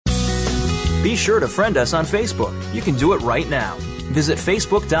Be sure to friend us on Facebook. You can do it right now. Visit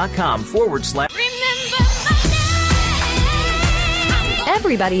facebook.com/.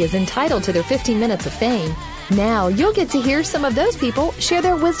 Everybody is entitled to their 15 minutes of fame. Now you'll get to hear some of those people share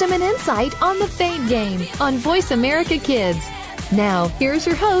their wisdom and insight on the Fame Game on Voice America Kids. Now, here's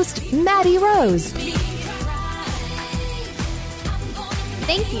your host, Maddie Rose.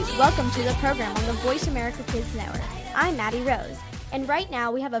 Thank you. Welcome to the program on the Voice America Kids Network. I'm Maddie Rose. And right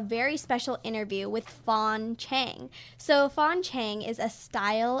now we have a very special interview with Fawn Cheng. So Fawn Cheng is a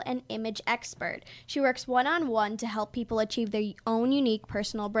style and image expert. She works one-on-one to help people achieve their own unique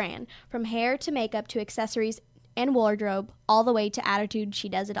personal brand. From hair to makeup to accessories and wardrobe, all the way to attitude, she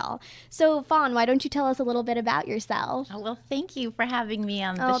does it all. So Fawn, why don't you tell us a little bit about yourself? Oh, well, thank you for having me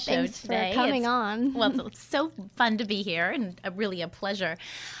on the show thanks today. For coming on. Well, it's so fun to be here and really a pleasure.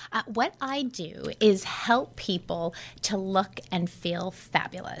 What I do is help people to look and feel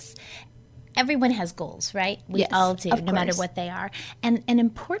fabulous. Everyone has goals, right? We all do, no matter what they are. And an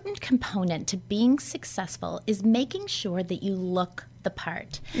important component to being successful is making sure that you look the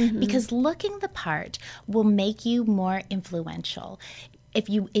part. Because looking the part will make you more influential. If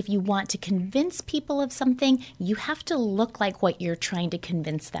you want to convince people of something, you have to look like what you're trying to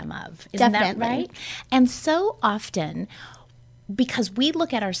convince them of. Isn't that right? And so often, because we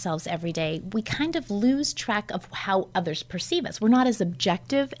look at ourselves every day, we kind of lose track of how others perceive us. We're not as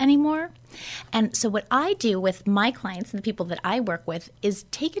objective anymore. And so what I do with my clients and the people that I work with is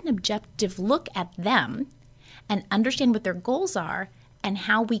take an objective look at them and understand what their goals are and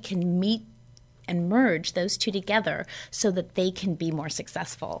how we can meet and merge those two together so that they can be more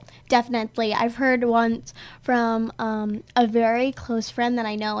successful. Definitely. I've heard once from a very close friend that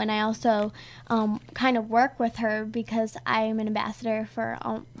I know, and I also kind of work with her because I am an ambassador for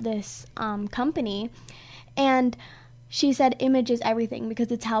this company. And she said image is everything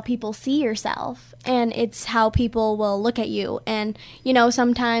because it's how people see yourself and it's how people will look at you. And, you know,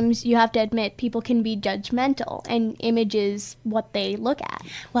 sometimes you have to admit people can be judgmental and image is what they look at.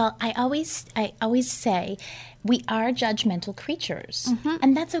 Well, I always say we are judgmental creatures,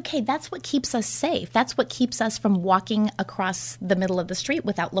 and that's okay. That's what keeps us safe. That's what keeps us from walking across the middle of the street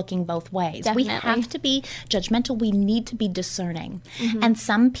without looking both ways. Definitely. We have to be judgmental. We need to be discerning. And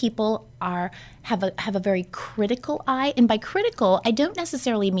some people have a very critical eye, and by critical, I don't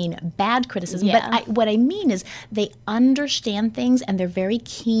necessarily mean bad criticism, but what I mean is they understand things and they're very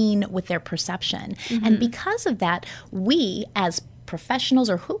keen with their perception. And because of that, we as professionals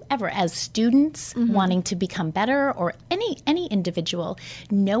or whoever, as students wanting to become better, or any individual,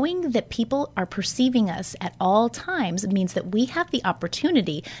 knowing that people are perceiving us at all times means that we have the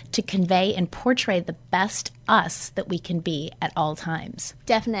opportunity to convey and portray the best us that we can be at all times.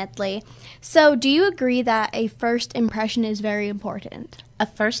 Definitely. So do you agree that a first impression is very important? A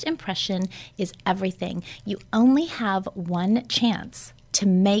first impression is everything. You only have one chance to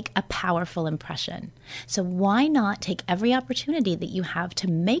make a powerful impression. So why not take every opportunity that you have to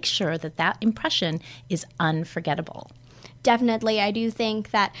make sure that that impression is unforgettable? Definitely. I do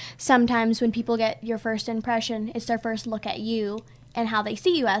think that sometimes when people get your first impression, it's their first look at you and how they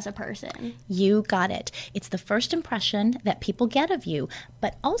see you as a person. You got it. It's the first impression that people get of you.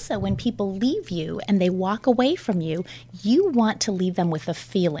 But also when people leave you and they walk away from you, you want to leave them with a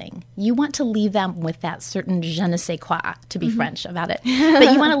feeling. You want to leave them with that certain je ne sais quoi, to be French about it.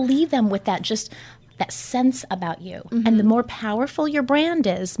 But you want to leave them with that that sense about you. And the more powerful your brand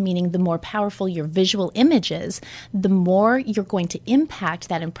is, meaning the more powerful your visual image is, the more you're going to impact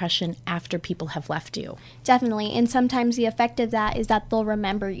that impression after people have left you. Definitely. And sometimes the effect of that is that they'll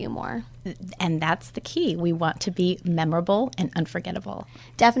remember you more. And that's the key. We want to be memorable and unforgettable.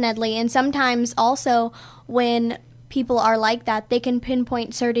 Definitely. And sometimes also when people are like that, they can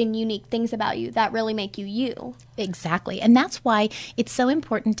pinpoint certain unique things about you that really make you you. Exactly. And that's why it's so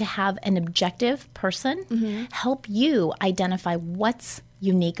important to have an objective person help you identify what's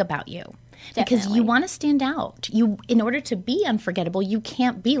unique about you. Because you want to stand out. In order to be unforgettable, you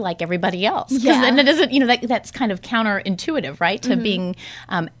can't be like everybody else. Because then it doesn't, that's kind of counterintuitive, right? To being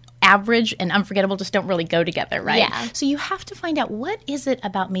average and unforgettable just don't really go together, right? Yeah. So you have to find out, what is it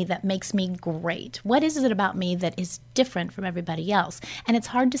about me that makes me great? What is it about me that is different from everybody else? And it's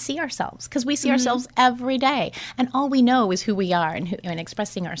hard to see ourselves because we see ourselves every day. And all we know is who we are and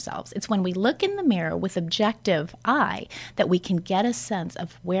expressing ourselves. It's when we look in the mirror with objective eye that we can get a sense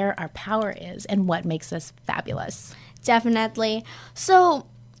of where our power is and what makes us fabulous. Definitely. So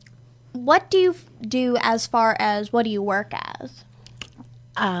what do you do as far as what do you work as?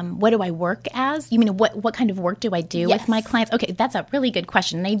 What do I work as? You mean what kind of work do I do with my clients? Okay, that's a really good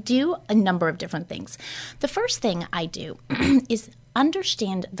question. And I do a number of different things. The first thing I do is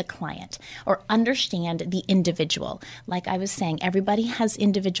understand the client or understand the individual. Like I was saying, everybody has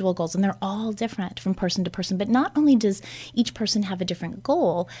individual goals and they're all different from person to person. But not only does each person have a different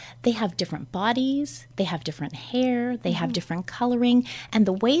goal, they have different bodies, they have different hair, they have different coloring. And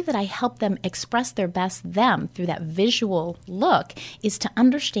the way that I help them express their best them through that visual look is to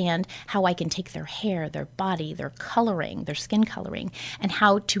understand how I can take their hair, their body, their coloring, their skin coloring, and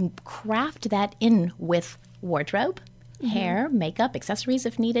how to craft that in with wardrobe, hair, makeup, accessories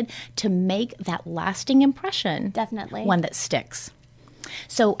if needed, to make that lasting impression. Definitely. One that sticks.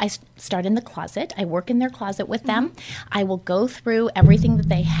 So I start in the closet. I work in their closet with them. I will go through everything that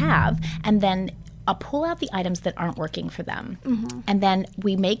they have, and then I'll pull out the items that aren't working for them. And then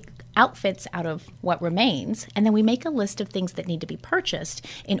we make outfits out of what remains, and then we make a list of things that need to be purchased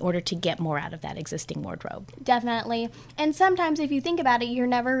in order to get more out of that existing wardrobe. Definitely. And sometimes if you think about it, you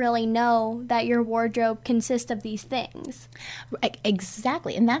never really know that your wardrobe consists of these things.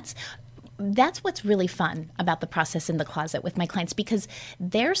 Exactly. And that's what's really fun about the process in the closet with my clients, because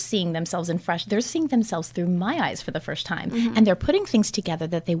they're seeing themselves they're seeing themselves through my eyes for the first time, and they're putting things together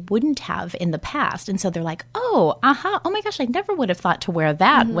that they wouldn't have in the past. And so they're like, oh my gosh, I never would have thought to wear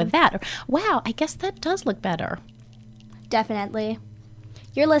that with that. Or, wow, I guess that does look better. Definitely.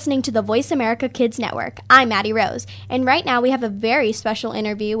 You're listening to the Voice America Kids Network. I'm Maddie Rose, and right now we have a very special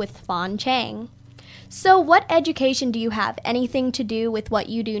interview with Fawn Cheng. So what education do you have? Anything to do with what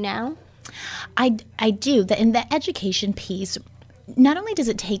you do now? I do. In the education piece, not only does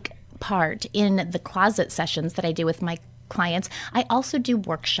it take part in the closet sessions that I do with my clients, I also do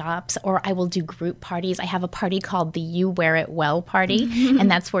workshops, or I will do group parties. I have a party called the You Wear It Well party,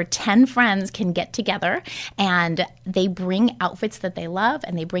 and that's where 10 friends can get together and they bring outfits that they love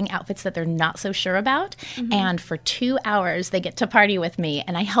and they bring outfits that they're not so sure about. And for 2 hours, they get to party with me,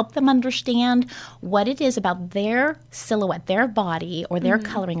 and I help them understand what it is about their silhouette, their body, or their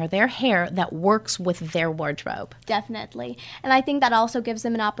coloring, or their hair that works with their wardrobe. Definitely. And I think that also gives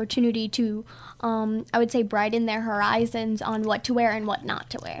them an opportunity to, I would say, brighten their horizons on what to wear and what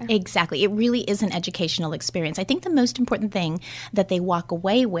not to wear. Exactly. It really is an educational experience. I think the most important thing that they walk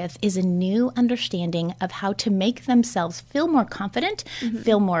away with is a new understanding of how to make themselves feel more confident,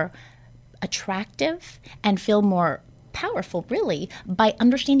 feel more attractive, and feel more powerful, really, by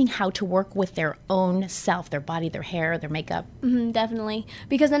understanding how to work with their own self, their body, their hair, their makeup. Definitely.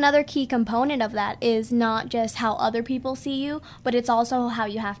 Because another key component of that is not just how other people see you, but it's also how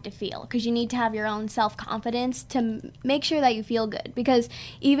you have to feel. Because you need to have your own self-confidence to make sure that you feel good. Because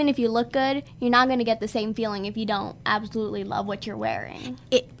even if you look good, you're not going to get the same feeling if you don't absolutely love what you're wearing.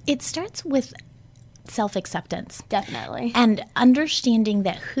 It starts with self-acceptance. Definitely. And understanding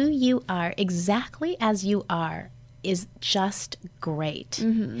that who you are exactly as you are is just great.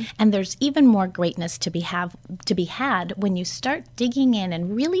 And there's even more greatness to be had when you start digging in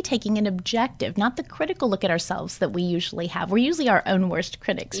and really taking an objective, not the critical look at ourselves that we usually have. We're usually our own worst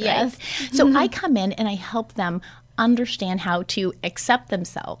critics, right? Yes. So I come in and I help them understand how to accept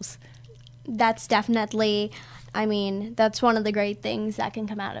themselves. That's definitely, that's one of the great things that can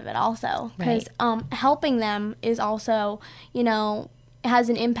come out of it also. Because helping them is also, has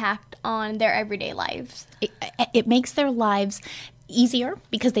an impact on their everyday lives. It makes their lives easier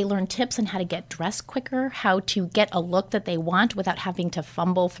because they learn tips on how to get dressed quicker, how to get a look that they want without having to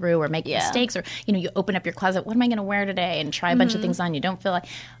fumble through or make mistakes. Or, you open up your closet, what am I going to wear today? And try a bunch of things on. You don't feel like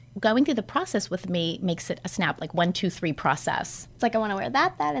going through the process with me makes it a snap, like 1, 2, 3 process. It's like I want to wear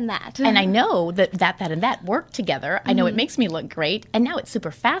that, and that. And I know that, and that work together. I know it makes me look great. And now it's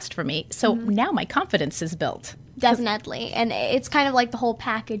super fast for me. So now my confidence is built. Definitely. And it's kind of like the whole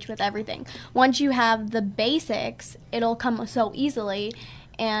package with everything. Once you have the basics, it'll come so easily,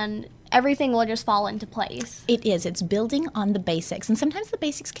 and everything will just fall into place. It is. It's building on the basics. And sometimes the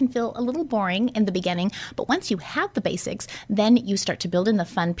basics can feel a little boring in the beginning, but once you have the basics, then you start to build in the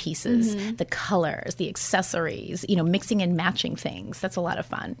fun pieces, the colors, the accessories, mixing and matching things. That's a lot of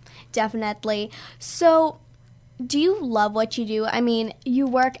fun. Definitely. So, do you love what you do? You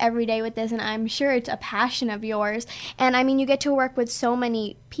work every day with this, and I'm sure it's a passion of yours. And you get to work with so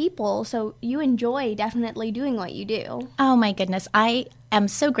many people, so you enjoy definitely doing what you do. Oh my goodness. I am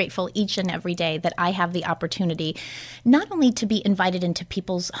so grateful each and every day that I have the opportunity not only to be invited into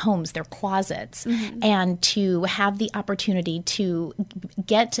people's homes, their closets, and to have the opportunity to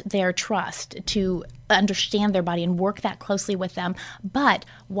get their trust, to understand their body and work that closely with them, but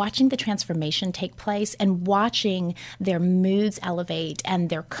watching the transformation take place and watching their moods elevate and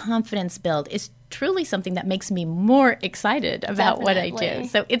their confidence build is truly something that makes me more excited about what I do.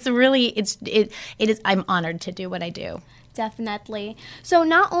 So it's really, it is, I'm honored to do what I do. Definitely. So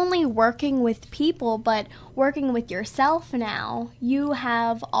not only working with people, but working with yourself now, you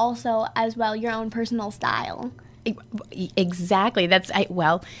have also as well your own personal style. Exactly.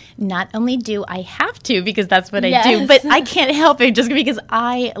 Well, not only do I have to because that's what I do, but I can't help it just because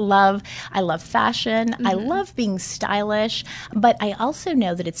I love fashion. I love being stylish, but I also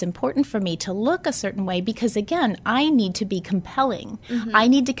know that it's important for me to look a certain way because, again, I need to be compelling. I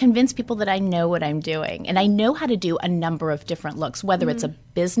need to convince people that I know what I'm doing, and I know how to do a number of different looks, whether it's a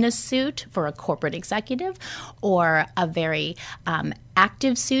business suit for a corporate executive or a very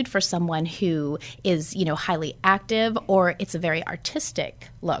active suit for someone who is, highly active, or it's a very artistic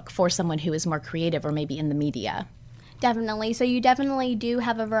look for someone who is more creative or maybe in the media. Definitely. So you definitely do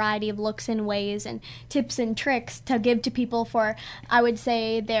have a variety of looks and ways and tips and tricks to give to people for, I would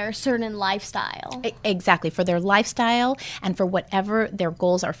say, their certain lifestyle. Exactly. For their lifestyle and for whatever their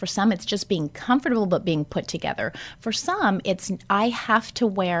goals are. For some, it's just being comfortable but being put together. For some, it's I have to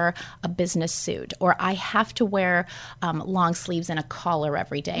wear a business suit, or I have to wear long sleeves and a collar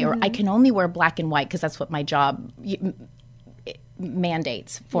every day, or I can only wear black and white because that's what my job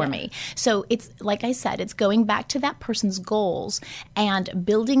mandates for me. So it's, like I said, it's going back to that person's goals and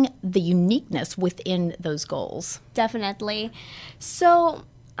building the uniqueness within those goals. Definitely. So,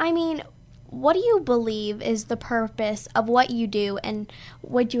 what do you believe is the purpose of what you do and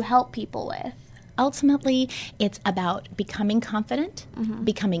what you help people with? Ultimately, it's about becoming confident,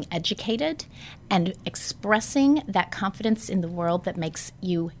 becoming educated, and expressing that confidence in the world that makes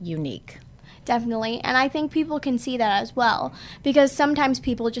you unique. Definitely. And I think people can see that as well, because sometimes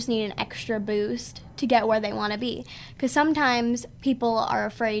people just need an extra boost to get where they want to be. Because sometimes people are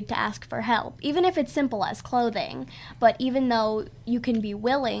afraid to ask for help, even if it's simple as clothing. But even though you can be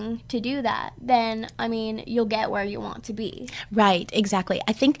willing to do that, then, you'll get where you want to be. Right, exactly.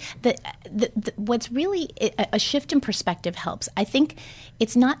 I think that what's really a shift in perspective helps. I think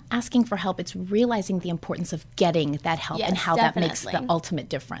it's not asking for help, it's realizing the importance of getting that help and how that makes the ultimate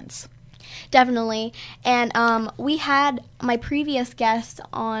difference. Definitely. And we had my previous guest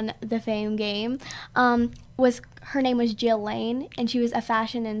on the Fame Game. Her name was Jill Lane, and she was a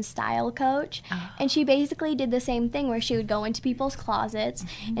fashion and style coach. And she basically did the same thing where she would go into people's closets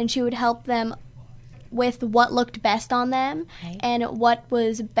and she would help them with what looked best on them and what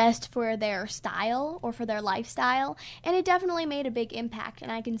was best for their style or for their lifestyle. And it definitely made a big impact,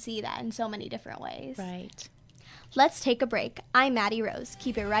 and I can see that in so many different ways. Right. Let's take a break. I'm Maddie Rose.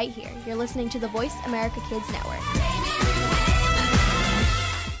 Keep it right here. You're listening to the Voice America Kids Network.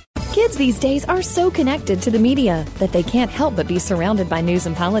 Kids these days are so connected to the media that they can't help but be surrounded by news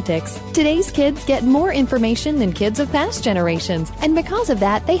and politics. Today's kids get more information than kids of past generations, and because of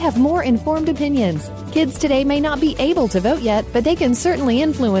that, they have more informed opinions. Kids today may not be able to vote yet, but they can certainly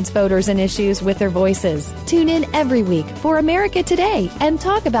influence voters and issues with their voices. Tune in every week for America Today and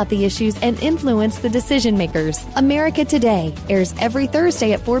talk about the issues and influence the decision makers. America Today airs every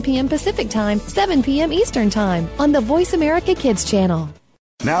Thursday at 4 p.m. Pacific Time, 7 p.m. Eastern Time on the Voice America Kids channel.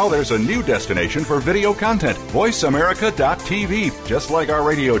 Now there's a new destination for video content, voiceamerica.tv, just like our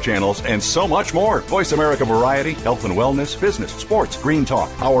radio channels and so much more. Voice America Variety, Health and Wellness, Business, Sports, Green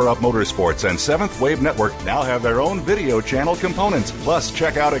Talk, Power Up Motorsports, and Seventh Wave Network now have their own video channel components. Plus,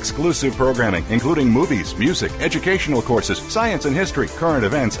 check out exclusive programming, including movies, music, educational courses, science and history, current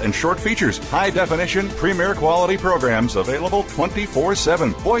events, and short features. High-definition, premier quality programs available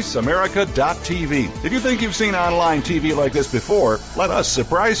 24/7. VoiceAmerica.tv. If you think you've seen online TV like this before, let us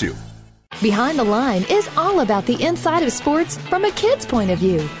surprise you. Behind the Line is all about the inside of sports from a kid's point of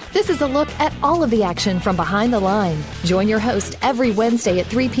view. This is a look at all of the action from behind the line. Join your host every Wednesday at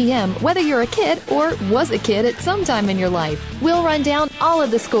 3 p.m., whether you're a kid or was a kid at some time in your life. We'll run down all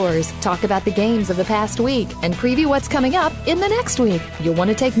of the scores, talk about the games of the past week, and preview what's coming up in the next week. You'll want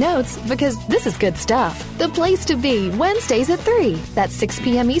to take notes because this is good stuff. The place to be Wednesdays at 3, that's 6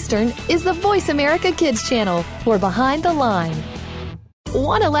 p.m. Eastern, is the Voice America Kids channel for Behind the Line.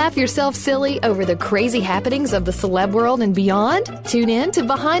 Want to laugh yourself silly over the crazy happenings of the celeb world and beyond? Tune in to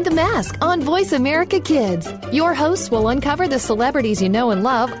Behind the Mask on Voice America Kids. Your hosts will uncover the celebrities you know and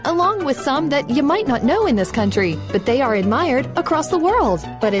love, along with some that you might not know in this country, but they are admired across the world.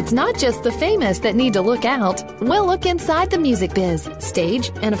 But it's not just the famous that need to look out. We'll look inside the music biz, stage,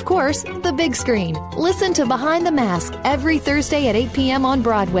 and of course, the big screen. Listen to Behind the Mask every Thursday at 8 p.m. on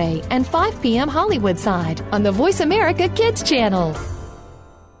Broadway and 5 p.m. Hollywood side on the Voice America Kids channel.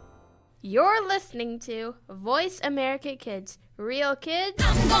 You're listening to Voice America Kids. Real kids.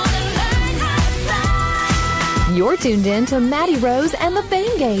 You're tuned in to Maddie Rose and the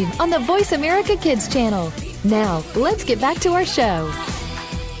Fame Game on the Voice America Kids channel. Now, let's get back to our show.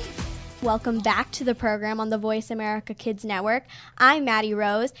 Welcome back to the program on the Voice America Kids Network. I'm Maddie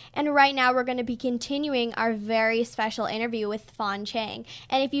Rose, and right now we're going to be continuing our very special interview with Fawn Cheng.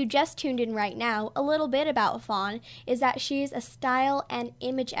 And if you just tuned in right now, a little bit about Fawn is that she's a style and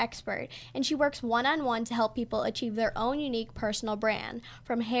image expert, and she works one-on-one to help people achieve their own unique personal brand,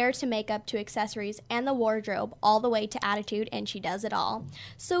 from hair to makeup to accessories and the wardrobe, all the way to attitude, and she does it all.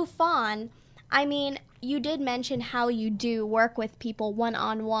 So Fawn, you did mention how you do work with people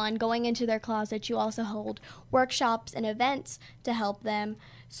one-on-one, going into their closets. You also hold workshops and events to help them.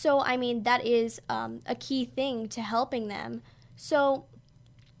 So, that is a key thing to helping them. So,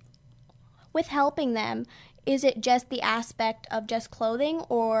 with helping them, is it just the aspect of just clothing,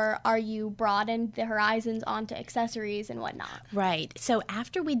 or are you broadened the horizons onto accessories and whatnot? Right. So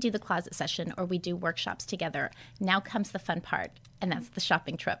after we do the closet session or we do workshops together, now comes the fun part, and that's the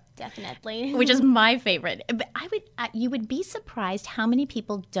shopping trip. Definitely. Which is my favorite. But you would be surprised how many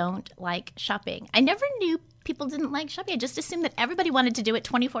people don't like shopping. I never knew people didn't like shopping. I just assumed that everybody wanted to do it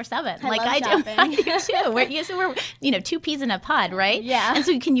 24/7. Like I shopping. do. I do too. So we're, two peas in a pod, right? Yeah. And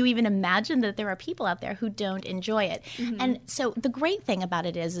so can you even imagine that there are people out there who don't enjoy it? Mm-hmm. And so the great thing about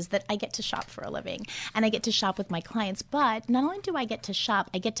it is that I get to shop for a living, and I get to shop with my clients. But not only do I get to shop,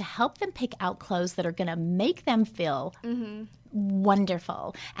 I get to help them pick out clothes that are going to make them feel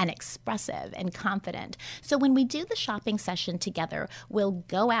wonderful and expressive and confident. So when we do the shopping session together, we'll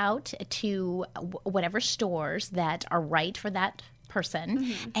go out to whatever stores that are right for that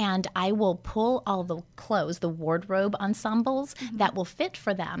person, and I will pull all the clothes, the wardrobe ensembles that will fit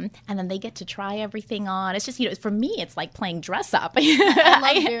for them, and then they get to try everything on. It's just, for me, it's like playing dress up.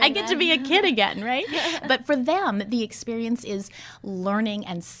 I get to be a kid again, right? But for them, the experience is learning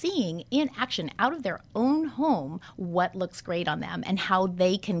and seeing in action out of their own home what looks great on them and how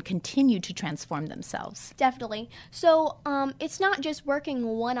they can continue to transform themselves. Definitely. So it's not just working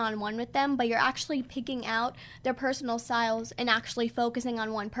one-on-one with them, but you're actually picking out their personal styles and actually focusing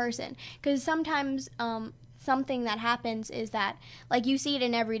on one person. Because sometimes something that happens is that, like, you see it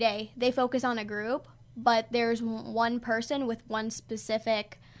in every day, they focus on a group, but there's one person with one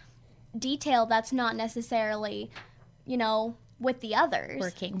specific detail that's not necessarily, with the others.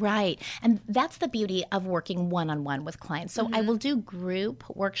 Working, right. And that's the beauty of working one-on-one with clients. So I will do group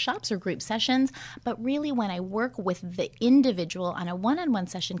workshops or group sessions, but really when I work with the individual on a one-on-one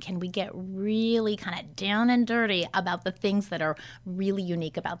session, can we get really kind of down and dirty about the things that are really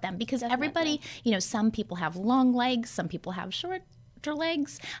unique about them? Because everybody, some people have long legs, some people have short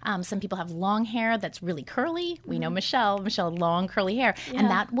legs. Some people have long hair that's really curly. We know Michelle had long curly hair. Yeah.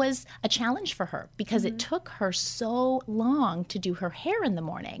 And that was a challenge for her because it took her so long to do her hair in the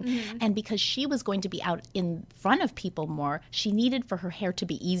morning. And because she was going to be out in front of people more, she needed for her hair to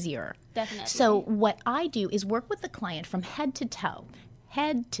be easier. Definitely. So what I do is work with the client from head to toe.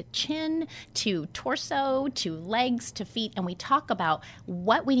 Head to chin, to torso, to legs, to feet, and we talk about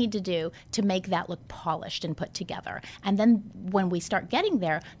what we need to do to make that look polished and put together. And then when we start getting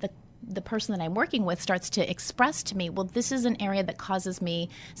there, the person that I'm working with starts to express to me, well, this is an area that causes me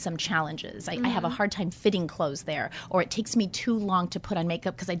some challenges. I have a hard time fitting clothes there, or it takes me too long to put on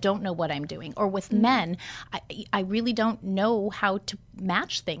makeup because I don't know what I'm doing. Or with men, I really don't know how to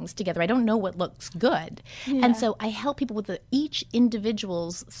match things together. I don't know what looks good. Yeah. And so I help people with each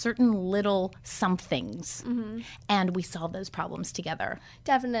individual's certain little somethings, and we solve those problems together.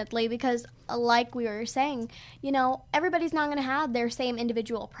 Definitely, because like we were saying, everybody's not going to have their same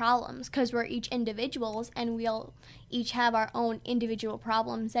individual problems because we're each individuals and we'll each have our own individual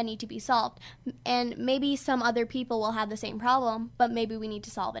problems that need to be solved. And maybe some other people will have the same problem, but maybe we need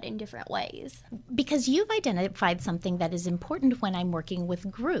to solve it in different ways. Because you've identified something that is important when I'm working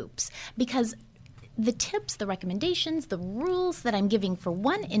with groups, because the tips, the recommendations, the rules that I'm giving for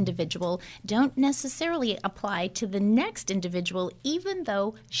one individual don't necessarily apply to the next individual, even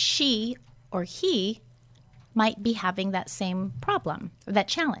though she or he might be having that same problem, or that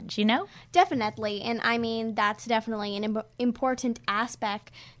challenge, Definitely. And that's definitely an important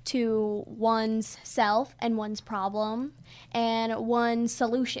aspect to one's self and one's problem and one's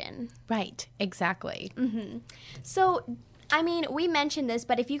solution. Right, exactly. So, we mentioned this,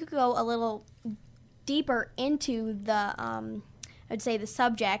 but if you could go a little deeper into the I'd say the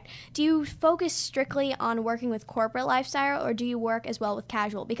subject, do you focus strictly on working with corporate lifestyle, or do you work as well with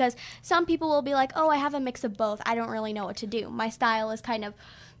casual? Because some people will be like, I have a mix of both. I don't really know what to do. My style is kind of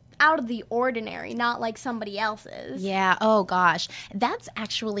out of the ordinary, not like somebody else's. Yeah, oh gosh. That's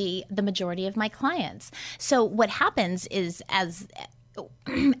actually the majority of my clients. So what happens is as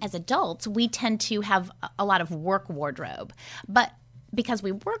adults, we tend to have a lot of work wardrobe. But because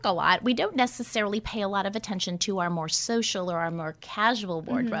we work a lot, we don't necessarily pay a lot of attention to our more social or our more casual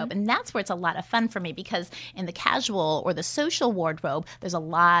wardrobe. And that's where it's a lot of fun for me, because in the casual or the social wardrobe, there's a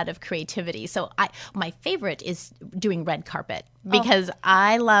lot of creativity. So my favorite is doing red carpet, because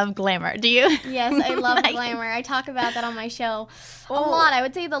I love glamour. Do you? Yes, I love glamour. I talk about that on my show a lot. I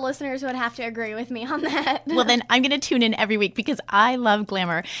would say the listeners would have to agree with me on that. Well, then I'm going to tune in every week, because I love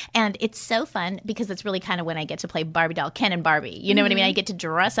glamour. And it's so fun, because it's really kind of when I get to play Barbie doll, Ken and Barbie. You know what I mean? I get to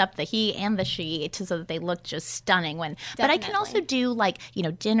dress up the he and the she so that they look just stunning. But I can also do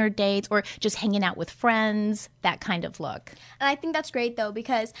dinner dates or just hanging out with friends, that kind of look. And I think that's great, though,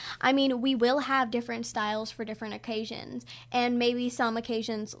 because, I mean, we will have different styles for different occasions. And maybe some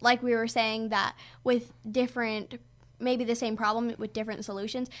occasions, like we were saying, that with different, maybe the same problem with different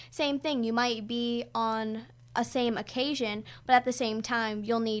solutions, same thing. You might be on a same occasion, but at the same time,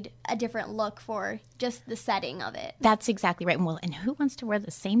 you'll need a different look for just the setting of it. That's exactly right. Well, and who wants to wear the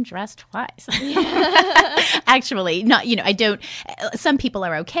same dress twice? Actually, I don't. Some people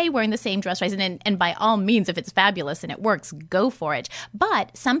are okay wearing the same dress twice, and by all means, if it's fabulous and it works, go for it.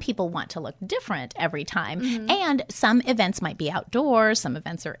 But some people want to look different every time. And some events might be outdoors, some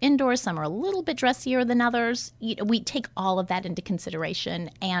events are indoors, some are a little bit dressier than others. We take all of that into consideration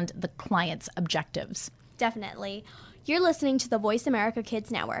and the client's objectives. Definitely. You're listening to the Voice America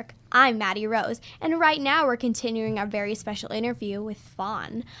Kids Network. I'm Maddie Rose, and right now we're continuing our very special interview with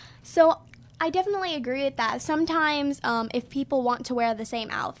Fawn. So I definitely agree with that. Sometimes if people want to wear the same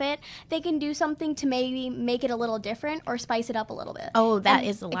outfit, they can do something to maybe make it a little different or spice it up a little bit. Oh, that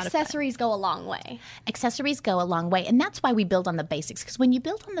is a lot of fun. Accessories go a long way. Accessories go a long way, and that's why we build on the basics, because when you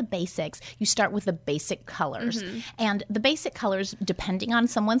build on the basics, you start with the basic colors. And the basic colors, depending on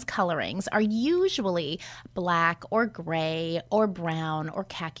someone's colorings, are usually black or gray or brown or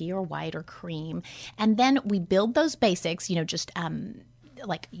khaki or white or cream. And then we build those basics,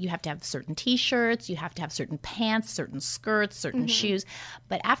 like you have to have certain T-shirts, you have to have certain pants, certain skirts, certain shoes.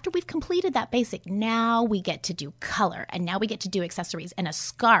 But after we've completed that basic, now we get to do color, and now we get to do accessories. And a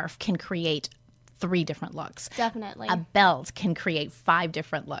scarf can create 3 different looks. Definitely. A belt can create 5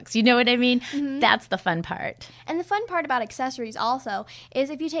 different looks. You know what I mean? That's the fun part. And the fun part about accessories also is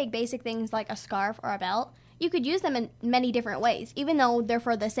if you take basic things like a scarf or a belt, you could use them in many different ways, even though they're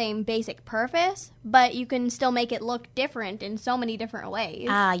for the same basic purpose, but you can still make it look different in so many different ways.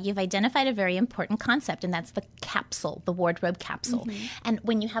 You've identified a very important concept, and that's the capsule, the wardrobe capsule. And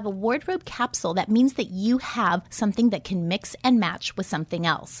when you have a wardrobe capsule, that means that you have something that can mix and match with something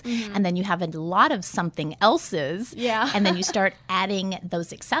else. And then you have a lot of something else's, and then you start adding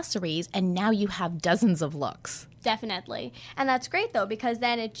those accessories, and now you have dozens of looks. Definitely. And that's great, though, because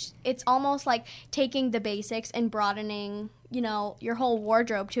then it's almost like taking the basics and broadening, your whole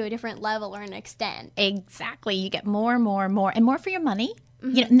wardrobe to a different level or an extent. Exactly. You get more and more and more, and more for your money.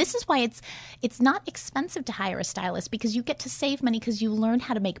 And this is why it's not expensive to hire a stylist, because you get to save money because you learn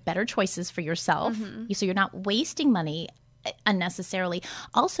how to make better choices for yourself. So you're not wasting money unnecessarily.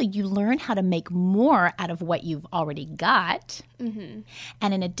 Also, you learn how to make more out of what you've already got. And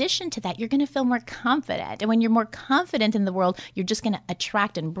in addition to that, you're going to feel more confident. And when you're more confident in the world, you're just going to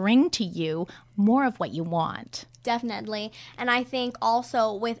attract and bring to you more of what you want. Definitely. And I think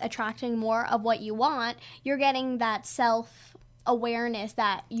also with attracting more of what you want, you're getting that self-awareness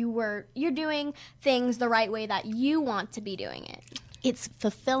that you're doing things the right way that you want to be doing it. It's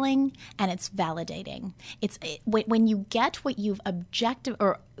fulfilling and it's validating. When you get what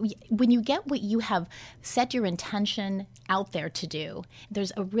when you get what you have set your intention out there to do,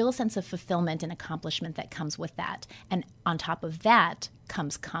 there's a real sense of fulfillment and accomplishment that comes with that. And on top of that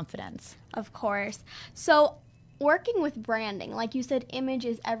comes confidence. Of course. So working with branding, like you said, image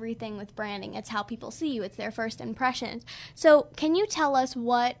is everything with branding. It's how people see you. It's their first impressions. So can you tell us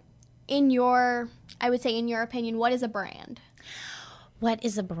what, in your opinion, what is a brand? What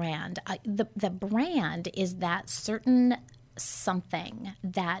is a brand? The brand is that certain something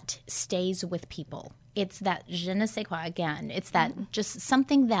that stays with people. It's that je ne sais quoi again. It's that just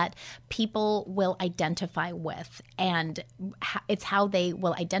something that people will identify with, and it's how they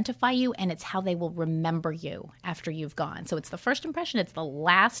will identify you, and it's how they will remember you after you've gone. So it's the first impression, it's the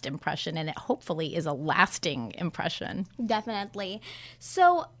last impression, and it hopefully is a lasting impression. Definitely.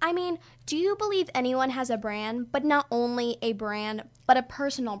 So, do you believe anyone has a brand, but not only a brand, but a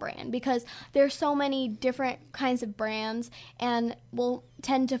personal brand? Because there's so many different kinds of brands, and we'll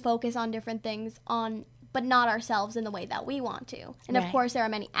tend to focus on different things but not ourselves in the way that we want to. And of course, there are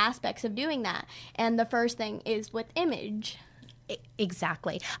many aspects of doing that. And the first thing is with image.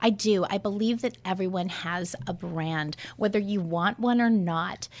 Exactly. I do. I believe that everyone has a brand. Whether you want one or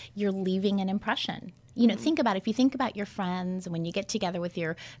not, you're leaving an impression. You know, think about it. If you think about your friends, and when you get together with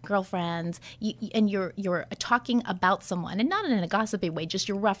your girlfriends, and you're talking about someone, and not in a gossipy way, just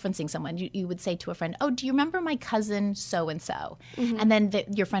you're referencing someone. You would say to a friend, "Oh, do you remember my cousin so and so?" And then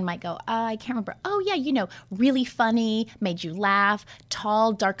your friend might go, "I can't remember." "Oh, yeah, you know, really funny, made you laugh,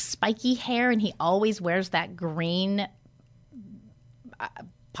 tall, dark, spiky hair, and he always wears that green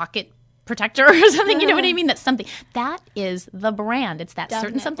pocket protector or something." You know what I mean? That's something. That is the brand. It's that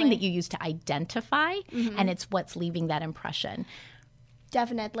certain something that you use to identify, and it's what's leaving that impression.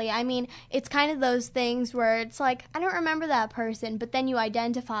 Definitely. I mean, it's kind of those things where it's like, I don't remember that person, but then you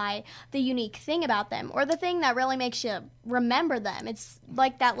identify the unique thing about them or the thing that really makes you remember them. It's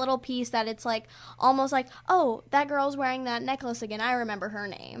like that little piece that it's like almost like, oh, that girl's wearing that necklace again. I remember her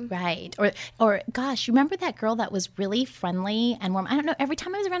name. Right. Or gosh, you remember that girl that was really friendly and warm? I don't know. Every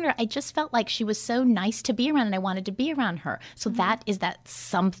time I was around her, I just felt like she was so nice to be around, and I wanted to be around her. So that is that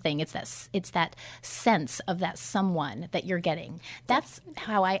something. It's that sense of that someone that you're getting. That's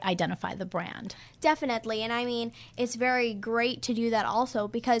how I identify the brand. Definitely. And I mean, it's very great to do that also,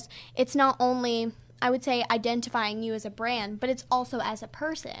 because it's not only, I would say, identifying you as a brand, but it's also as a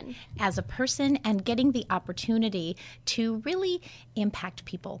person. As a person, and getting the opportunity to really impact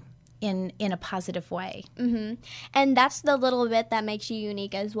people in a positive way. And that's the little bit that makes you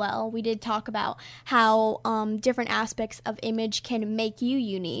unique as well. We did talk about how different aspects of image can make you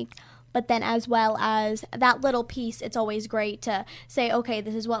unique. But then as well as that little piece, it's always great to say, okay,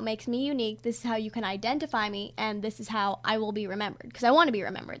 this is what makes me unique. This is how you can identify me. And this is how I will be remembered. Because I want to be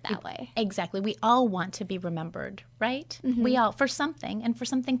remembered that way. Exactly. We all want to be remembered, right? We all, for something, and for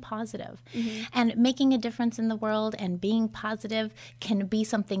something positive. And making a difference in the world and being positive can be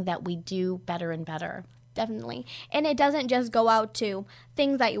something that we do better and better. Definitely. And it doesn't just go out to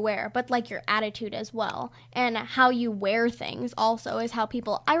things that you wear, but like your attitude as well. And how you wear things also is how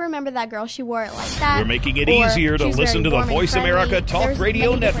people, I remember that girl, she wore it like that. We're making it easier to listen to the Voice America Talk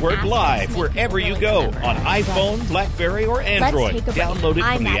Radio Network live wherever you go on iPhone, BlackBerry, or Android. Download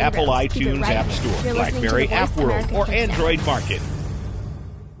it from the Apple iTunes App Store, BlackBerry App World, or Android Market.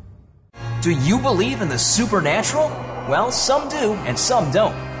 Do you believe in the supernatural? Well, some do and some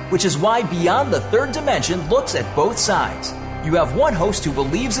don't, which is why Beyond the Third Dimension looks at both sides. You have one host who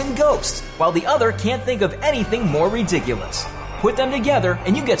believes in ghosts, while the other can't think of anything more ridiculous. Put them together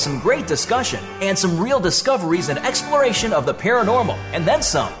and you get some great discussion and some real discoveries and exploration of the paranormal, and then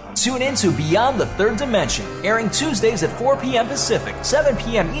some. Tune in to Beyond the Third Dimension, airing Tuesdays at 4 p.m. Pacific, 7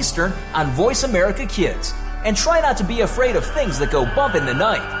 p.m. Eastern on Voice America Kids. And try not to be afraid of things that go bump in the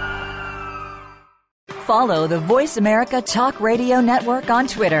night. Follow the Voice America Talk Radio Network on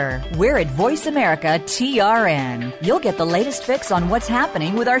Twitter. We're at Voice America TRN. You'll get the latest fix on what's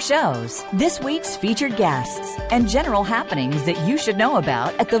happening with our shows, this week's featured guests, and general happenings that you should know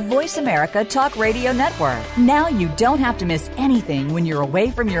about at the Voice America Talk Radio Network. Now you don't have to miss anything when you're away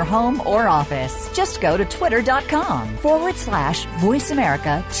from your home or office. Just go to twitter.com/Voice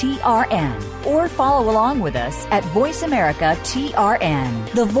America TRN or follow along with us at Voice America TRN,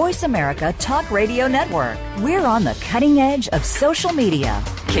 the Voice America Talk Radio Network. We're on the cutting edge of social media.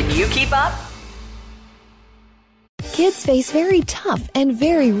 Can you keep up? Kids face very tough and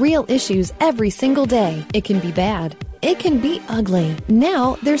very real issues every single day. It can be bad. It can be ugly.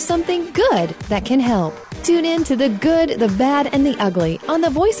 Now there's something good that can help. Tune in to The Good, the Bad, and the Ugly on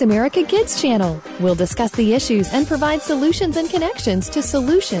the Voice America Kids channel. We'll discuss the issues and provide solutions and connections to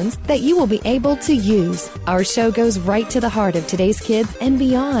solutions that you will be able to use. Our show goes right to the heart of today's kids and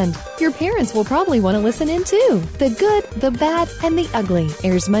beyond. Your parents will probably want to listen in too. The Good, the Bad, and the Ugly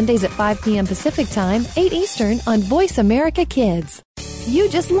airs Mondays at 5 p.m. Pacific Time, 8 Eastern on Voice America Kids. You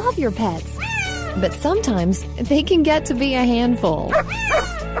just love your pets, but sometimes they can get to be a handful.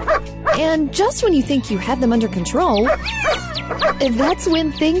 And just when you think you have them under control, that's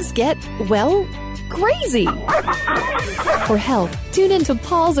when things get, well, crazy. For help, tune in to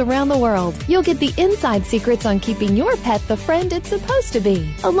Paws Around the World. You'll get the inside secrets on keeping your pet the friend it's supposed to be,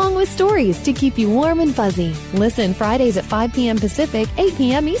 along with stories to keep you warm and fuzzy. Listen Fridays at 5 p.m. Pacific, 8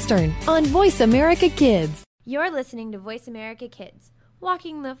 p.m. Eastern on Voice America Kids. You're listening to Voice America Kids,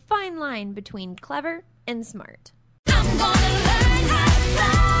 walking the fine line between clever and smart. I'm gonna learn how to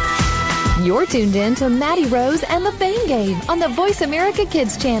fly. You're tuned in to Maddie Rose and the Fame Game on the Voice America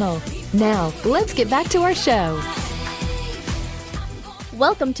Kids channel. Now, let's get back to our show.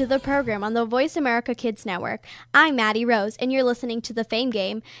 Welcome to the program on the Voice America Kids Network. I'm Maddie Rose, and you're listening to The Fame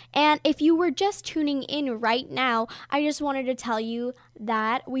Game. And if you were just tuning in right now, I just wanted to tell you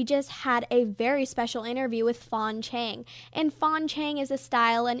that we just had a very special interview with Fawn Cheng. And Fawn Cheng is a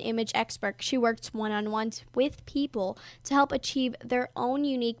style and image expert. She works one-on-one with people to help achieve their own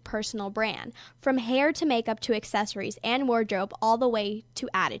unique personal brand, from hair to makeup to accessories and wardrobe, all the way to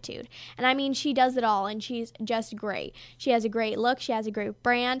attitude. And I mean, she does it all, and she's just great. She has a great look, she has a great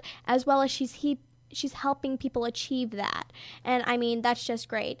brand, as well as she's helping people achieve that. And I mean, that's just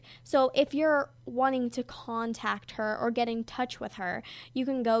great. So if you're wanting to contact her or get in touch with her, you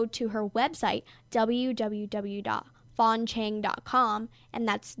can go to her website, www.fawncheng.com, and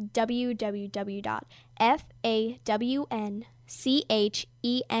that's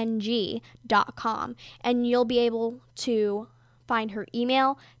www.fawncheng.com, and you'll be able to find her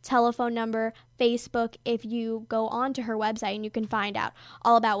email, telephone number, Facebook. If you go onto her website, and you can find out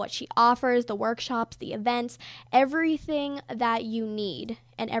all about what she offers, the workshops, the events, everything that you need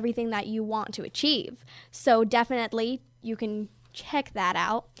and everything that you want to achieve. So definitely you can check that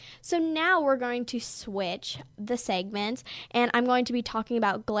out. So now we're going to switch the segments, and I'm going to be talking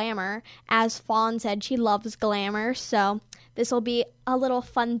about glamour. As Fawn said, she loves glamour, so this will be a little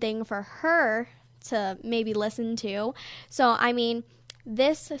fun thing for her to maybe listen to. So, I mean,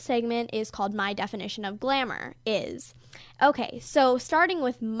 this segment is called My Definition of Glamour is. Okay, so starting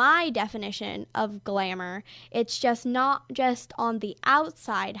with my definition of glamour, it's just not just on the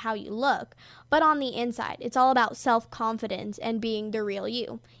outside how you look, but on the inside. It's all about self-confidence and being the real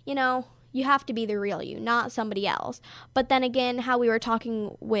you. You know, you have to be the real you, not somebody else. But then again, how we were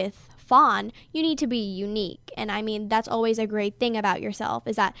talking with Fawn, you need to be unique. And I mean, that's always a great thing about yourself,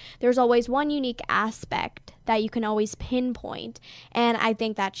 is that there's always one unique aspect that you can always pinpoint. And I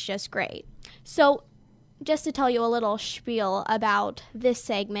think that's just great. So just to tell you a little spiel about this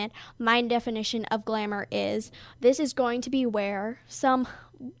segment, my definition of glamour is, this is going to be where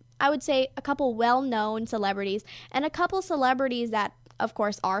I would say a couple well-known celebrities and a couple celebrities that, of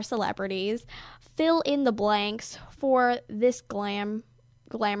course, are celebrities, fill in the blanks for this glamour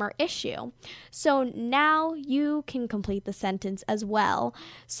issue. So now you can complete the sentence as well.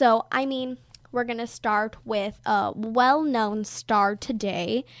 So, I mean, we're going to start with a well-known star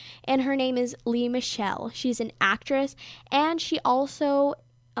today, and her name is Lea Michele. She's an actress, and she also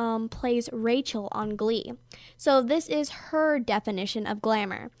plays Rachel on Glee. So this is her definition of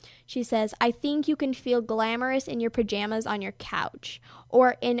glamour. She says, I think you can feel glamorous in your pajamas on your couch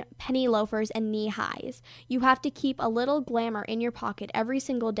or in penny loafers and knee highs. You have to keep a little glamour in your pocket every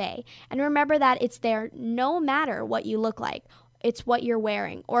single day, and remember that it's there no matter what you look like. It's what you're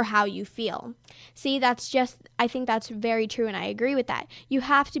wearing or how you feel. See, I think that's very true, and I agree with that. You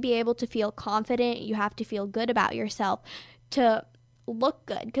have to be able to feel confident. You have to feel good about yourself to look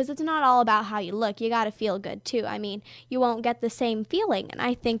good, because it's not all about how you look. You got to feel good too. I mean, you won't get the same feeling, and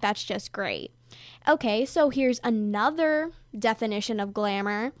I think that's just great. Okay, so here's another definition of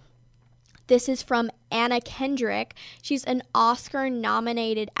glamour. This is from Anna Kendrick. She's an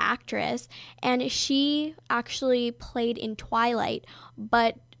Oscar-nominated actress, and she actually played in Twilight,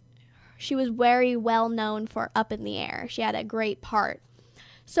 but she was very well known for Up in the Air. She had a great part.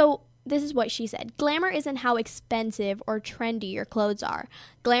 So this is what she said. Glamour isn't how expensive or trendy your clothes are.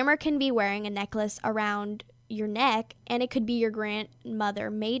 Glamour can be wearing a necklace around your neck, and it could be your grandmother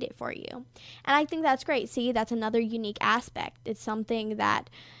made it for you. And I think that's great. See, that's another unique aspect. It's something that,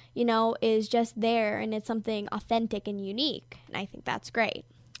 you know, is just there, and it's something authentic and unique. And I think that's great.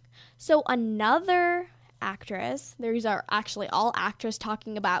 So another actress, these are actually all actors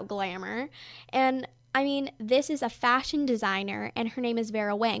talking about glamour, and I mean, this is a fashion designer, and her name is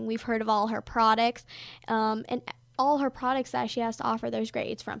Vera Wang. We've heard of all her products, and all her products that she has to offer, there's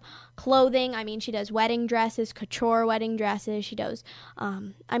great. It's from clothing. I mean, she does wedding dresses, couture wedding dresses. She does,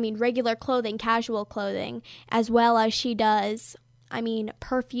 regular clothing, casual clothing, as well as she does,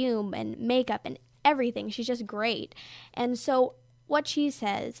 perfume and makeup and everything. She's just great. And so what she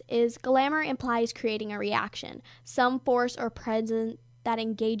says is, glamour implies creating a reaction, some force or presence that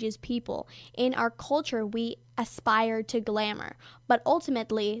engages people. In our culture, we aspire to glamour, but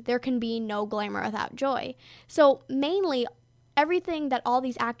ultimately, there can be no glamour without joy. So mainly, everything that all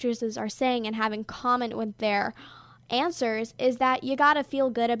these actresses are saying and have in common with their answers is that you gotta feel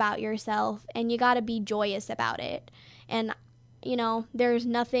good about yourself, and you gotta be joyous about it. And, you know, there's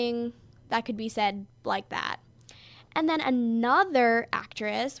nothing that could be said like that. And then another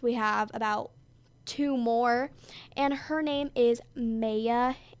actress, we have about two more, and her name is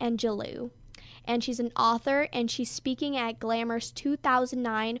Maya Angelou, and she's an author, and she's speaking at Glamour's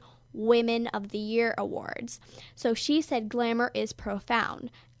 2009 Women of the Year Awards. So she said glamour is profound.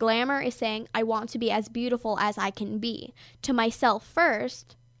 Glamour is saying, I want to be as beautiful as I can be, to myself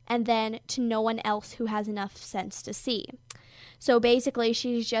first, and then to no one else who has enough sense to see. So basically,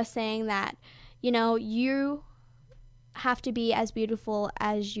 she's just saying that, you have to be as beautiful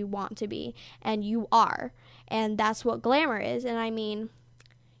as you want to be, and you are. And that's what glamour is. And I mean,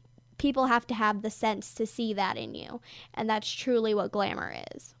 people have to have the sense to see that in you. And that's truly what glamour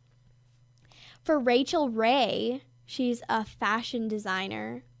is. For Rachel Ray, she's a fashion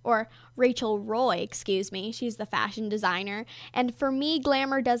designer, or Rachel Roy, excuse me. She's the fashion designer. And for me,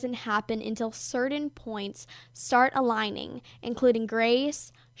 glamour doesn't happen until certain points start aligning, including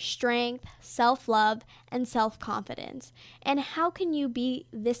grace, strength, self-love, and self-confidence. And how can you be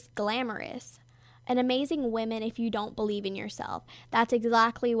this glamorous? An amazing woman if you don't believe in yourself. That's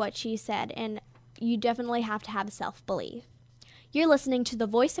exactly what she said, and you definitely have to have self-belief. You're listening to the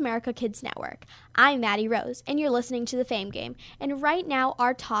Voice America Kids Network. I'm Maddie Rose, and you're listening to The Fame Game. And right now,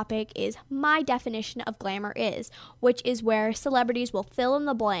 our topic is my definition of glamour is, which is where celebrities will fill in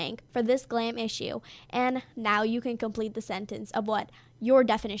the blank for this glam issue. And now you can complete the sentence of what your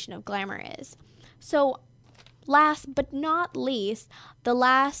definition of glamour is. So, last but not least, the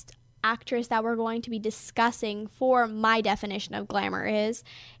last actress that we're going to be discussing for my definition of glamour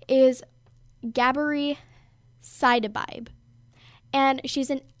is Gabri Sidibe. And she's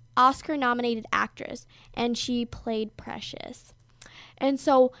an Oscar-nominated actress, and she played Precious. And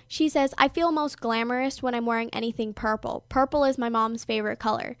so she says, I feel most glamorous when I'm wearing anything purple. Purple is my mom's favorite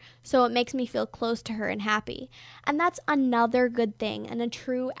color, so it makes me feel close to her and happy. And that's another good thing and a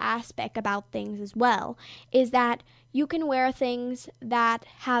true aspect about things as well, is that you can wear things that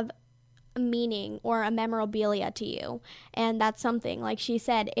have a meaning or a memorabilia to you, and that's something, like she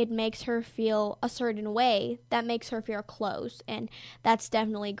said, it makes her feel a certain way that makes her feel close, and that's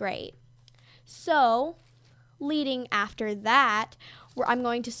definitely great. So leading after that, I'm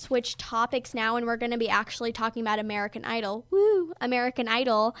going to switch topics now, and we're going to be actually talking about American Idol. Woo, American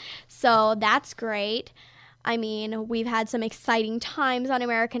Idol. So that's great. I mean, we've had some exciting times on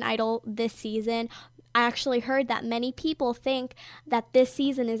American Idol this season. I actually heard that many people think that this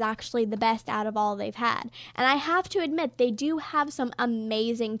season is actually the best out of all they've had. And I have to admit, they do have some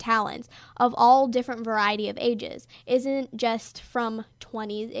amazing talents of all different variety of ages. It isn't just from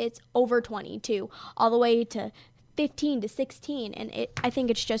 20s, it's over 22, all the way to 15 to 16. And I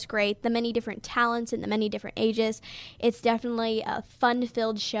think it's just great. The many different talents and the many different ages. It's definitely a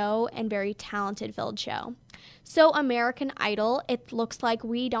fun-filled show and very talented-filled show. So American Idol, it looks like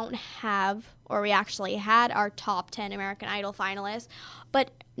we don't have, or we actually had our top 10 American Idol finalists,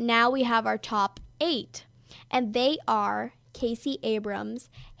 but now we have our top 8. And they are Casey Abrams,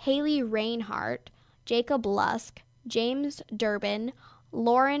 Haley Reinhart, Jacob Lusk, James Durbin,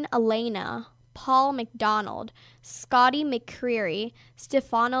 Lauren Elena, Paul McDonald, Scotty McCreery,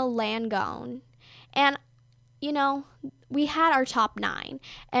 Stefano Langone. And we had our top 9,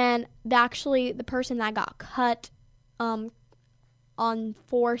 and the person that got cut on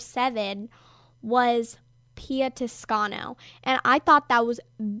 4-7 was Pia Toscano. And I thought that was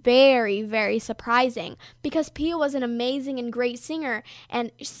very, very surprising, because Pia was an amazing and great singer,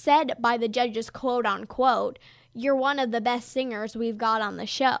 and said by the judges, quote unquote, you're one of the best singers we've got on the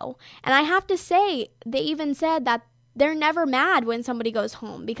show. And I have to say, they even said that they're never mad when somebody goes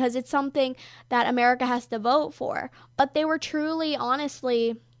home, because it's something that America has to vote for. But they were truly,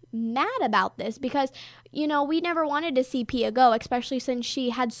 honestly mad about this, because, we never wanted to see Pia go, especially since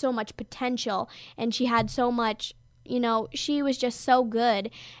she had so much potential and she had so much, she was just so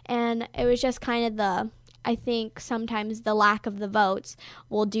good. And it was just kind of I think sometimes the lack of the votes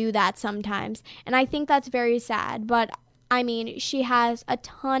will do that sometimes. And I think that's very sad. But I mean, she has a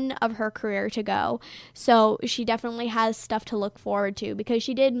ton of her career to go, so she definitely has stuff to look forward to, because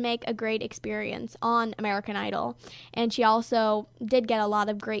she did make a great experience on American Idol, and she also did get a lot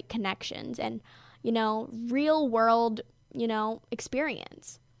of great connections and, real world,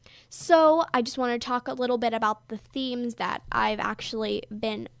 experience. So I just want to talk a little bit about the themes that I've actually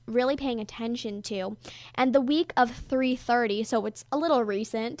been really paying attention to. And the week of 3:30, so it's a little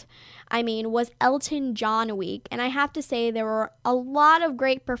recent, was Elton John week. And I have to say there were a lot of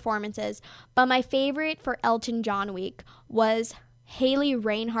great performances, but my favorite for Elton John week was Haley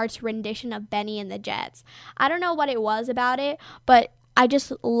Reinhart's rendition of Benny and the Jets. I don't know what it was about it, but I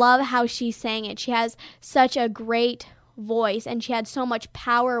just love how she sang it. She has such a great voice, and she had so much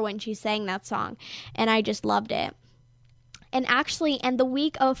power when she sang that song, and I just loved it. And the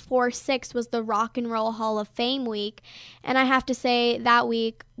week of 4/6 was the Rock and Roll Hall of Fame week, and I have to say that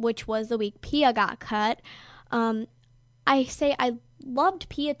week, which was the week Pia got cut, I loved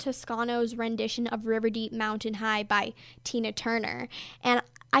Pia Toscano's rendition of River Deep Mountain High by Tina Turner, and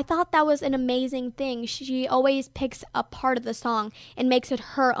I thought that was an amazing thing. She always picks a part of the song and makes it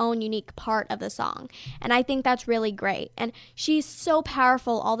her own unique part of the song. And I think that's really great. And she's so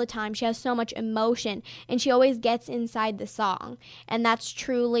powerful all the time. She has so much emotion, and she always gets inside the song. And that's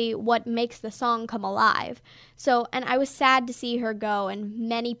truly what makes the song come alive. So, and I was sad to see her go, and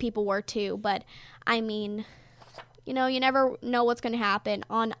many people were too. But, I mean, you know, you never know what's going to happen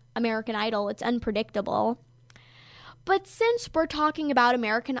on American Idol. It's unpredictable. But since we're talking about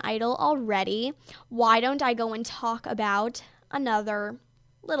American Idol already, why don't I go and talk about another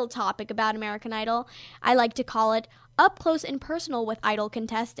little topic about American Idol? I like to call it Up Close and Personal with Idol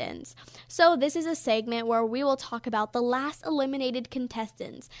Contestants. So this is a segment where we will talk about the last eliminated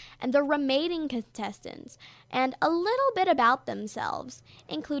contestants and the remaining contestants and a little bit about themselves,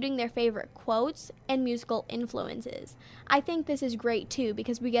 including their favorite quotes and musical influences. I think this is great too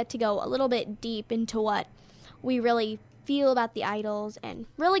because we get to go a little bit deep into what we really feel about the idols and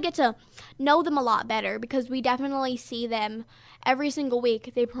really get to know them a lot better because we definitely see them every single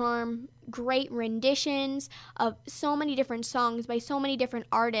week. They perform great renditions of so many different songs by so many different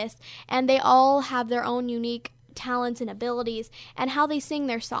artists, and they all have their own unique talents and abilities and how they sing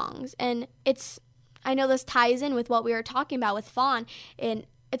their songs. And I know this ties in with what we were talking about with Fawn, and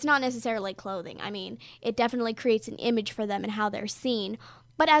it's not necessarily clothing. I mean, it definitely creates an image for them and how they're seen,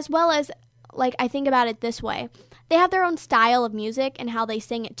 but as well as, like, I think about it this way. They have their own style of music and how they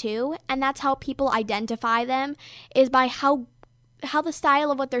sing it too, and that's how people identify them, is by how the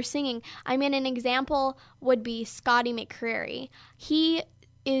style of what they're singing. I mean, an example would be Scotty McCreery. He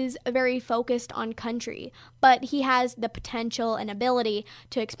is very focused on country, but he has the potential and ability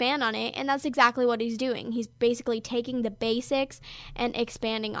to expand on it, and that's exactly what he's doing. He's basically taking the basics and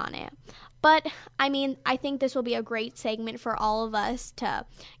expanding on it. But, I mean, I think this will be a great segment for all of us to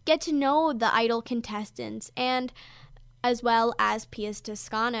get to know the Idol contestants, and as well as Pia's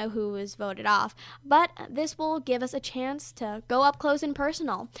Toscano, who was voted off. But this will give us a chance to go up close and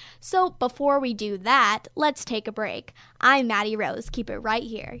personal. So before we do that, let's take a break. I'm Maddie Rose. Keep it right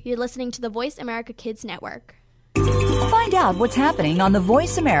here. You're listening to the Voice America Kids Network. Find out what's happening on the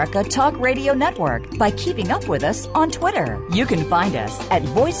Voice America Talk Radio Network by keeping up with us on Twitter. You can find us at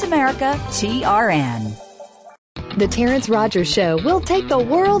Voice America TRN. The Terrence Rogers Show will take the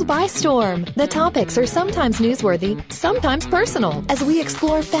world by storm. The topics are sometimes newsworthy, sometimes personal, as we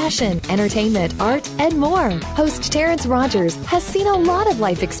explore fashion, entertainment, art, and more. Host Terrence Rogers has seen a lot of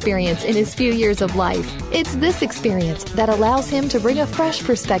life experience in his few years of life. It's this experience that allows him to bring a fresh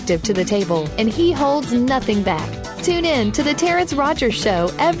perspective to the table, and he holds nothing back. Tune in to The Terrence Rogers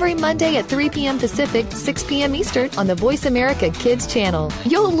Show every Monday at 3 p.m. Pacific, 6 p.m. Eastern on the Voice America Kids channel.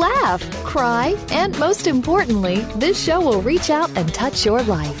 You'll laugh, cry, and most importantly, this show will reach out and touch your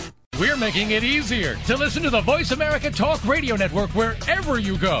life. We're making it easier to listen to the Voice America Talk Radio Network wherever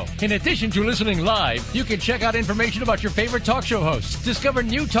you go. In addition to listening live, you can check out information about your favorite talk show hosts, discover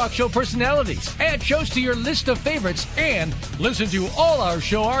new talk show personalities, add shows to your list of favorites, and listen to all our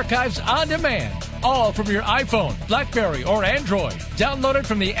show archives on demand. All from your iPhone, BlackBerry, or Android. Download it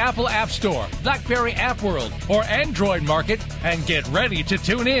from the Apple App Store, BlackBerry App World, or Android Market, and get ready to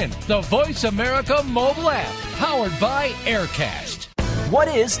tune in. The Voice America mobile app, powered by Aircast. What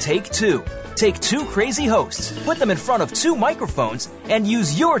is Take Two? Take two crazy hosts, put them in front of two microphones, and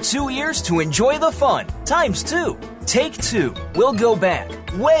use your two ears to enjoy the fun. Times two. Take Two. We'll go back,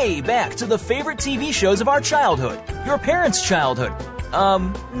 way back to the favorite TV shows of our childhood. Your parents' childhood.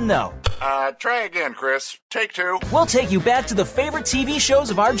 No. Try again, Chris. Take two. We'll take you back to the favorite TV shows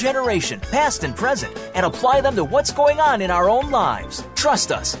of our generation, past and present, and apply them to what's going on in our own lives.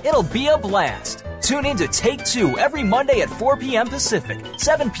 Trust us, it'll be a blast. Tune in to Take Two every Monday at 4 p.m. Pacific,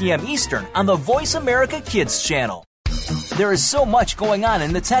 7 p.m. Eastern on the Voice America Kids channel. There is so much going on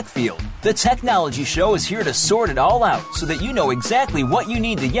in the tech field. The Technology Show is here to sort it all out so that you know exactly what you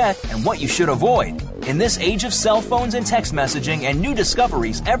need to get and what you should avoid. In this age of cell phones and text messaging and new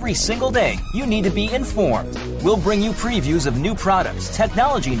discoveries every single day, you need to be informed. We'll bring you previews of new products,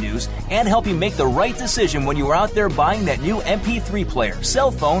 technology news, and help you make the right decision when you are out there buying that new MP3 player,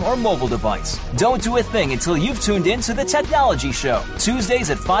 cell phone, or mobile device. Don't do a thing until you've tuned in to The Technology Show, Tuesdays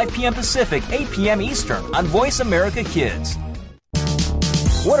at 5 p.m. Pacific, 8 p.m. Eastern on Voice America Kids.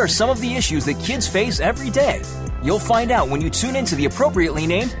 What are some of the issues that kids face every day? You'll find out when you tune into the appropriately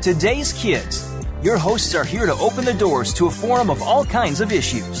named Today's Kids. Your hosts are here to open the doors to a forum of all kinds of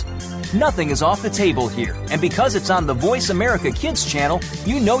issues. Nothing is off the table here, and because it's on the Voice America Kids channel,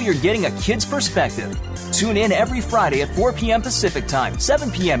 you know you're getting a kid's perspective. Tune in every Friday at 4 p.m. Pacific Time,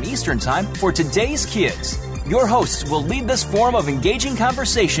 7 p.m. Eastern Time for Today's Kids. Your hosts will lead this forum of engaging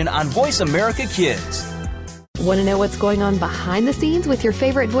conversation on Voice America Kids. Want to know what's going on behind the scenes with your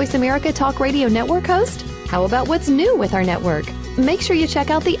favorite Voice America Talk Radio Network host? How about what's new with our network? Make sure you check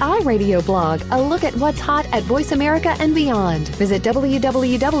out the iRadio blog, a look at what's hot at Voice America and beyond. Visit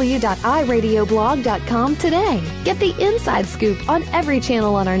www.iradioblog.com today. Get the inside scoop on every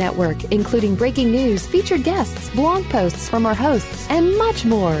channel on our network, including breaking news, featured guests, blog posts from our hosts, and much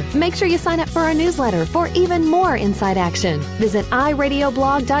more. Make sure you sign up for our newsletter for even more inside action. Visit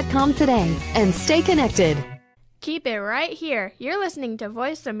iradioblog.com today and stay connected. Keep it right here. You're listening to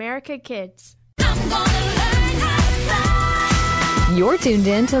Voice America Kids. You're tuned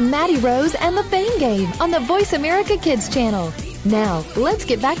in to Maddie Rose and the Fame Game on the Voice America Kids channel. Now, let's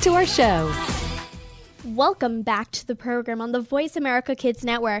get back to our show. Welcome back to the program on the Voice America Kids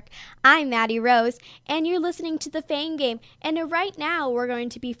Network. I'm Maddie Rose, and you're listening to the Fame Game. And right now, we're going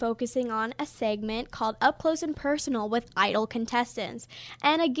to be focusing on a segment called Up Close and Personal with Idol Contestants.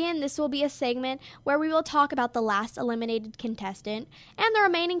 And again, this will be a segment where we will talk about the last eliminated contestant and the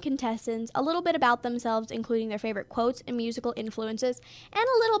remaining contestants, a little bit about themselves, including their favorite quotes and musical influences, and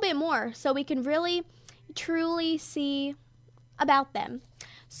a little bit more, so we can really, truly see about them.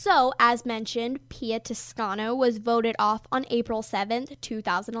 So, as mentioned, Pia Toscano was voted off on April 7th,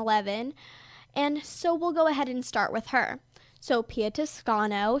 2011, and so we'll go ahead and start with her. So, Pia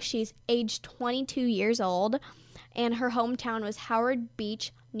Toscano, she's age 22 years old, and her hometown was Howard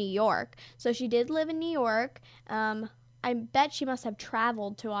Beach, New York. So, she did live in New York. I bet she must have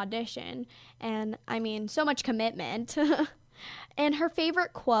traveled to audition, and, I mean, so much commitment. And her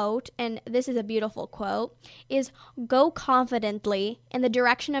favorite quote, and this is a beautiful quote, is "Go confidently in the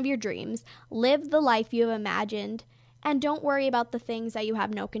direction of your dreams, live the life you have imagined, and don't worry about the things that you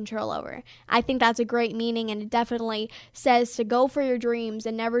have no control over." I think that's a great meaning, and it definitely says to go for your dreams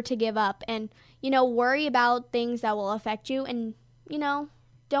and never to give up, and, worry about things that will affect you, and,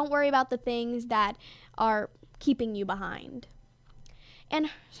 don't worry about the things that are keeping you behind. And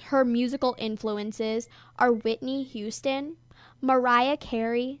her musical influences are Whitney Houston, Mariah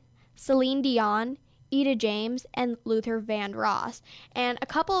Carey, Celine Dion, Etta James, and Luther Vandross. And a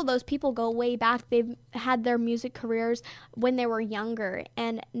couple of those people go way back. They've had their music careers when they were younger,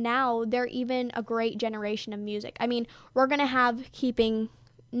 and now they're even a great generation of music. I mean, we're going to have keeping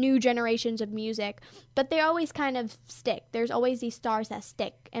new generations of music, but they always kind of stick. There's always these stars that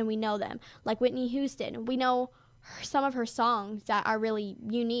stick, and we know them. Like Whitney Houston, we know some of her songs that are really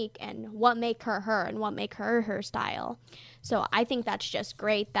unique and what make her her and what make her her style. So I think that's just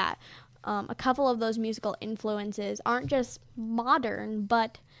great that a couple of those musical influences aren't just modern,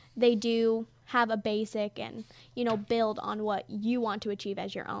 but they do have a basic and, build on what you want to achieve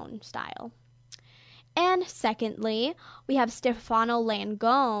as your own style. And secondly, we have Stefano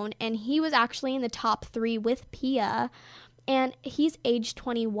Langone, and he was actually in the top 3 with Pia. And he's age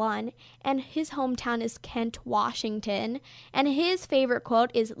 21, and his hometown is Kent, Washington. And his favorite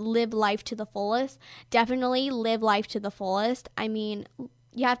quote is "Live life to the fullest." Definitely live life to the fullest. I mean,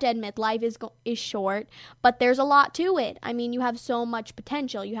 you have to admit life is short, but there's a lot to it. I mean, you have so much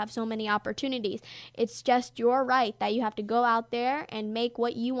potential. You have so many opportunities. It's just your right that you have to go out there and make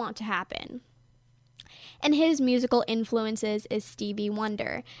what you want to happen. And his musical influences is Stevie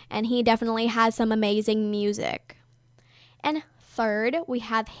Wonder, and he definitely has some amazing music. And third, we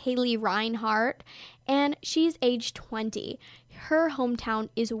have Haley Reinhart, and she's age 20. Her hometown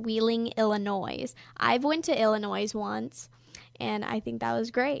is Wheeling, Illinois. I've went to Illinois once, and I think that was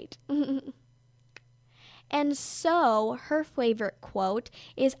great. And so, her favorite quote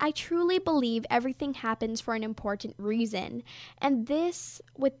is, "I truly believe everything happens for an important reason." And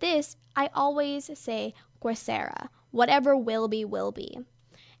with this, I always say, "Que sera," whatever will be, will be.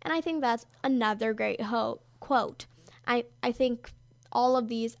 And I think that's another great quote. I think all of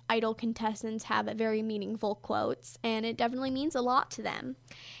these Idol contestants have very meaningful quotes, and it definitely means a lot to them.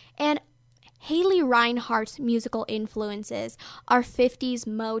 And Haley Reinhart's musical influences are 50s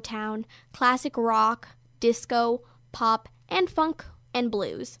Motown, classic rock, disco, pop, and funk and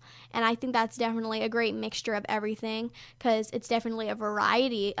blues. And I think that's definitely a great mixture of everything, because it's definitely a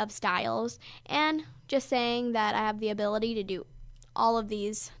variety of styles, and just saying that I have the ability to do all of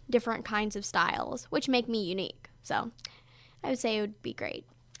these different kinds of styles, which make me unique. So I would say it would be great.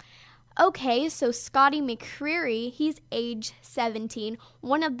 Okay, so Scotty McCreery, he's age 17,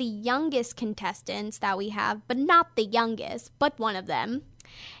 one of the youngest contestants that we have, but not the youngest, but one of them.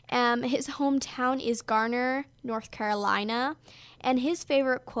 His hometown is Garner, North Carolina, and his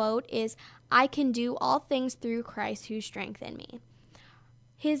favorite quote is, "I can do all things through Christ who strengthens me."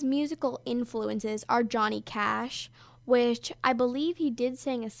 His musical influences are Johnny Cash, which I believe he did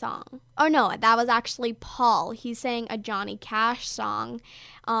sing a song. Oh no, that was actually Paul. He sang a Johnny Cash song.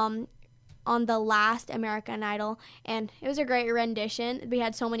 on the last American Idol, and it was a great rendition. We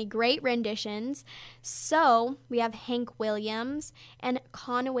had so many great renditions. So we have Hank Williams and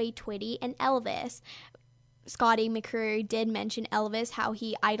Conway Twitty and Elvis. Scotty McCreery did mention Elvis, how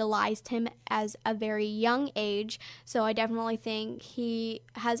he idolized him as a very young age. So I definitely think he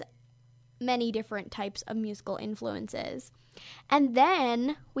has many different types of musical influences. And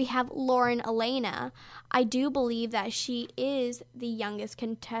then we have Lauren Elena. I do believe that she is the youngest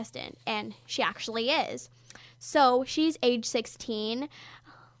contestant, and she actually is. So she's age 16.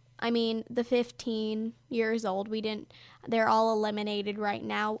 I mean, the 15 years old, they're all eliminated right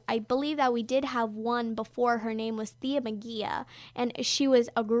now. I believe that we did have one before. Her name was Thea Magia, and she was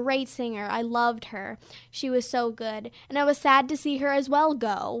a great singer. I loved her. She was so good, and I was sad to see her as well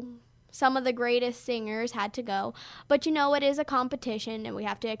go. Some of the greatest singers had to go, but it is a competition, and we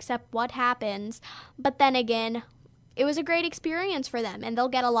have to accept what happens. But then again, it was a great experience for them, and they'll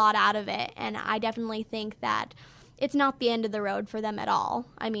get a lot out of it, and I definitely think that it's not the end of the road for them at all.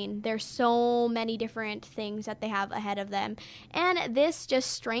 I mean, there's so many different things that they have ahead of them, and this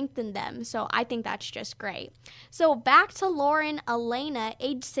just strengthened them, so I think that's just great. So back to Lauren Elena,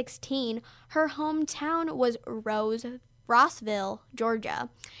 age 16. Her hometown was Rossville, Georgia.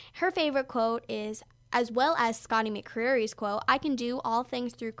 Her favorite quote is, as well as Scotty McCreery's quote, "I can do all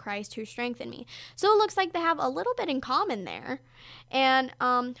things through Christ who strengthened me." So it looks like they have a little bit in common there. And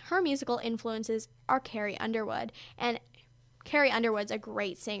her musical influences are Carrie Underwood. And Carrie Underwood's a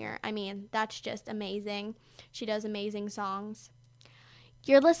great singer. I mean, that's just amazing. She does amazing songs.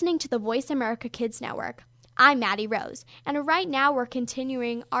 You're listening to the Voice America Kids Network. I'm Maddie Rose, and right now we're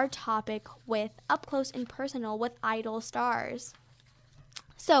continuing our topic with Up Close and Personal with Idol stars.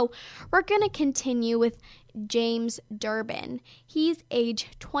 So we're going to continue with James Durbin. He's age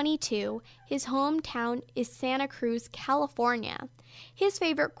 22. His hometown is Santa Cruz, California. His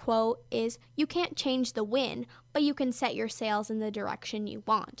favorite quote is, "You can't change the wind, but you can set your sails in the direction you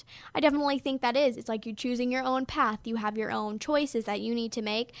want." I definitely think that is. It's like you're choosing your own path. You have your own choices that you need to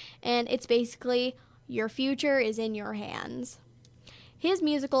make, and it's basically your future is in your hands. His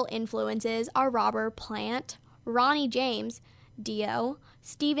musical influences are Robert Plant, Ronnie James, Dio,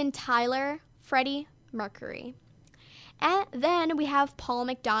 Steven Tyler, Freddie Mercury. And then we have Paul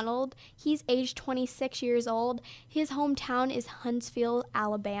McDonald. He's age 26 years old. His hometown is Huntsville,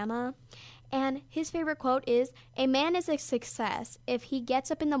 Alabama. And his favorite quote is, "A man is a success if he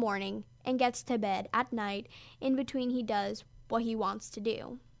gets up in the morning and gets to bed at night. In between, he does what he wants to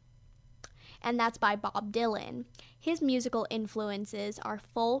do." And that's by Bob Dylan. His musical influences are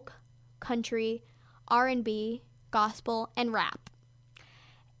folk, country, R&B, gospel, and rap.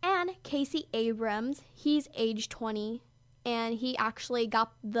 And Casey Abrams, he's age 20, and he actually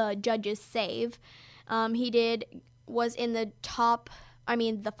got the judges' save. Was in the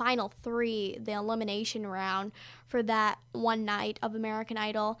the final three, the elimination round for that one night of American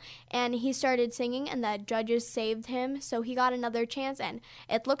Idol, and he started singing, and the judges saved him, so he got another chance, and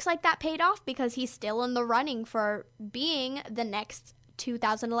it looks like that paid off because he's still in the running for being the next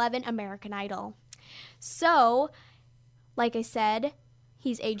 2011 American Idol. So, like I said,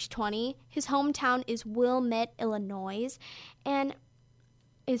 he's age 20. His hometown is Wilmette, Illinois, and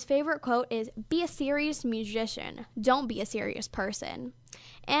his favorite quote is, "Be a serious musician. Don't be a serious person."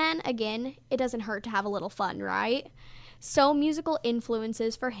 And again, it doesn't hurt to have a little fun, right? So musical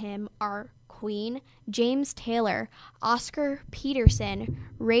influences for him are Queen, James Taylor, Oscar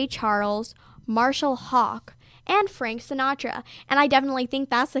Peterson, Ray Charles, Marshall Hawk, and Frank Sinatra. And I definitely think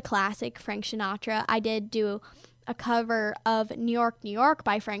that's a classic, Frank Sinatra. I did do a cover of New York, New York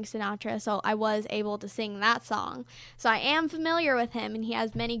by Frank Sinatra, so I was able to sing that song. So I am familiar with him, and he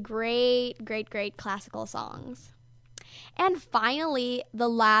has many great classical songs. And finally, the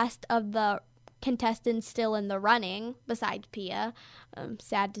last of the contestants still in the running, besides Pia. I'm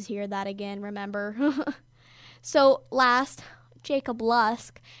sad to hear that again, remember? So last, Jacob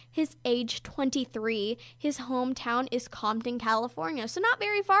Lusk. His age 23. His hometown is Compton, California, so not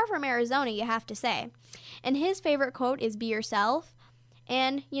very far from Arizona, you have to say. And his favorite quote is, "Be yourself,"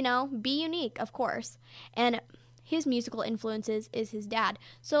 and, be unique, of course. And his musical influences is his dad,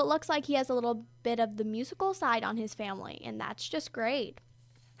 so it looks like he has a little bit of the musical side on his family, and that's just great.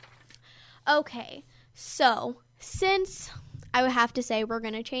 Okay, so since I would have to say we're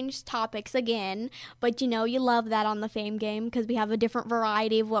going to change topics again, but you love that on the Fame Game because we have a different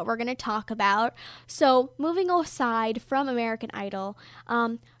variety of what we're going to talk about. So moving aside from American Idol,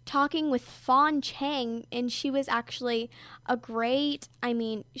 talking with Fawn Cheng, and she was actually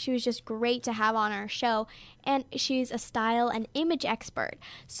she was just great to have on our show, and she's a style and image expert.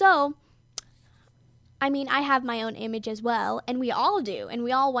 So I mean, I have my own image as well, and we all do, and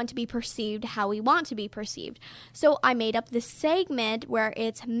we all want to be perceived how we want to be perceived. So I made up this segment where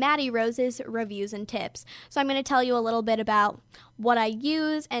it's Maddie Rose's reviews and tips. So I'm going to tell you a little bit about what I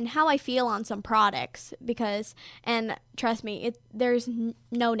use and how I feel on some products and trust me, there's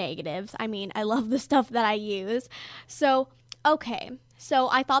no negatives. I mean, I love the stuff that I use. So, okay. So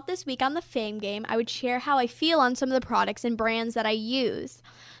I thought this week on the Fame Game, I would share how I feel on some of the products and brands that I use.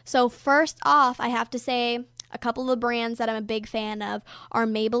 So first off, I have to say a couple of the brands that I'm a big fan of are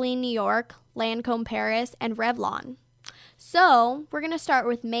Maybelline New York, Lancome Paris, and Revlon. So we're going to start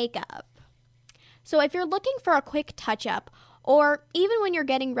with makeup. So if you're looking for a quick touch-up, or even when you're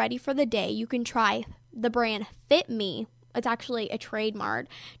getting ready for the day, you can try the brand Fit Me. It's actually a trademark.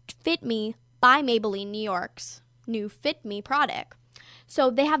 Fit Me by Maybelline New York's new Fit Me product. So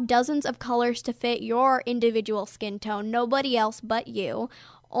they have dozens of colors to fit your individual skin tone, nobody else but you,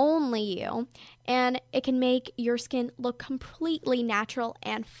 only you, and it can make your skin look completely natural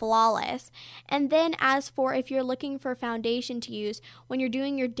and flawless. And then as for if you're looking for foundation to use when you're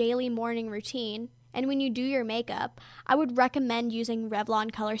doing your daily morning routine, and when you do your makeup, I would recommend using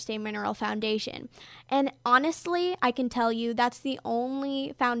Revlon Color Stay Mineral Foundation. And honestly, I can tell you that's the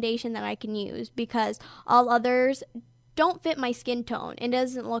only foundation that I can use because all others don't fit my skin tone. It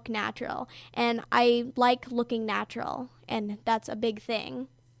doesn't look natural. And I like looking natural. And that's a big thing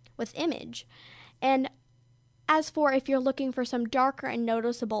with image. And as for if you're looking for some darker and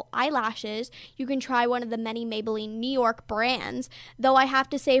noticeable eyelashes, you can try one of the many Maybelline New York brands. Though I have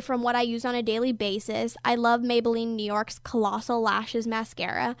to say from what I use on a daily basis, I love Maybelline New York's Colossal Lashes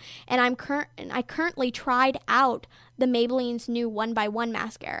Mascara. And I currently tried out the Maybelline's new 1x1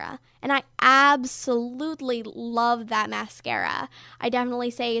 mascara. And I absolutely love that mascara. I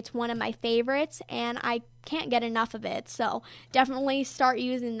definitely say it's one of my favorites and I can't get enough of it. So definitely start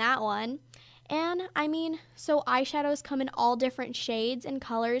using that one. And I mean, so eyeshadows come in all different shades and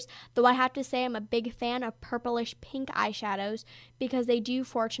colors, though I have to say I'm a big fan of purplish pink eyeshadows because they do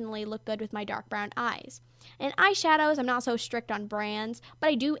fortunately look good with my dark brown eyes. And eyeshadows, I'm not so strict on brands, but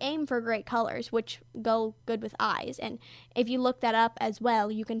I do aim for great colors, which go good with eyes. And if you look that up as well,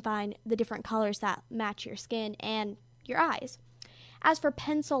 you can find the different colors that match your skin and your eyes. As for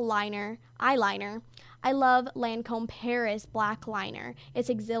pencil liner, eyeliner, I love Lancome Paris Black Liner. It's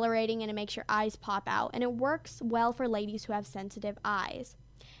exhilarating and it makes your eyes pop out, and it works well for ladies who have sensitive eyes.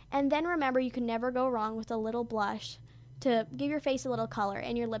 And then remember, you can never go wrong with a little blush to give your face a little color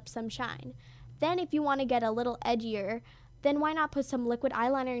and your lips some shine. Then if you want to get a little edgier, then why not put some liquid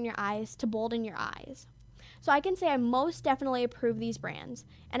eyeliner in your eyes to bolden your eyes? So I can say I most definitely approve these brands,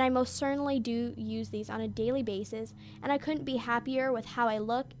 and I most certainly do use these on a daily basis, and I couldn't be happier with how I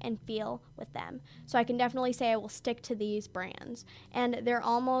look and feel with them. So I can definitely say I will stick to these brands, and they're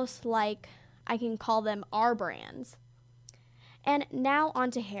almost like I can call them our brands. And now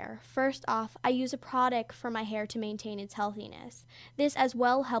onto hair. First off, I use a product for my hair to maintain its healthiness. This as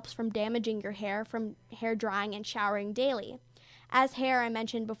well helps from damaging your hair from hair drying and showering daily. As hair, I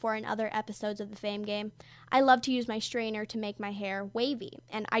mentioned before in other episodes of the Fame Game, I love to use my straightener to make my hair wavy,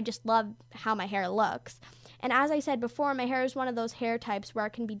 and I just love how my hair looks. And as I said before, my hair is one of those hair types where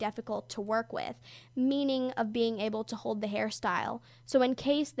it can be difficult to work with, meaning of being able to hold the hairstyle. So in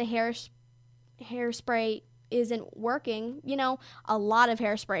case the hairspray isn't working, a lot of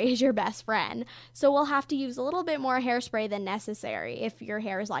hairspray is your best friend. So we'll have to use a little bit more hairspray than necessary if your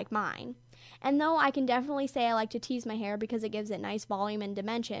hair is like mine. And though I can definitely say I like to tease my hair because it gives it nice volume and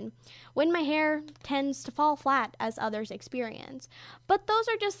dimension, when my hair tends to fall flat as others experience. But those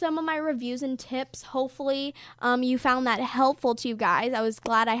are just some of my reviews and tips. Hopefully you found that helpful to you guys. I was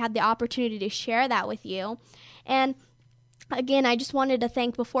glad I had the opportunity to share that with you. And again, I just wanted to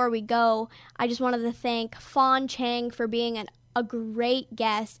thank, before we go, I just wanted to thank Fawn Cheng for being a great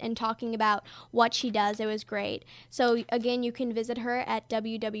guest and talking about what she does. It was great. So again, you can visit her at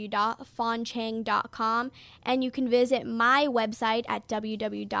www.fawncheng.com, and you can visit my website at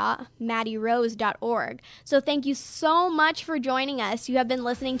www.maddierose.org. So thank you so much for joining us. You have been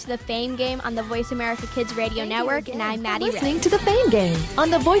listening to the Fame Game on the Voice America Kids Radio Network, and I'm Maddie Rose. Listening to the Fame Game on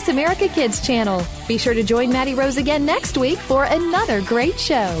the Voice America Kids channel. Be sure to join Maddie Rose again next week for another great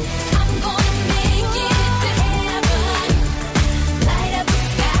show.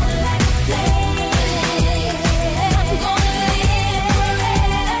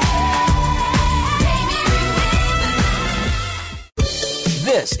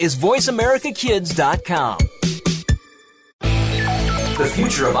 This is VoiceAmericaKids.com. The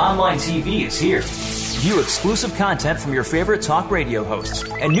future of online TV is here. View exclusive content from your favorite talk radio hosts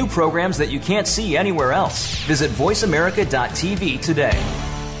and new programs that you can't see anywhere else. Visit VoiceAmerica.tv today.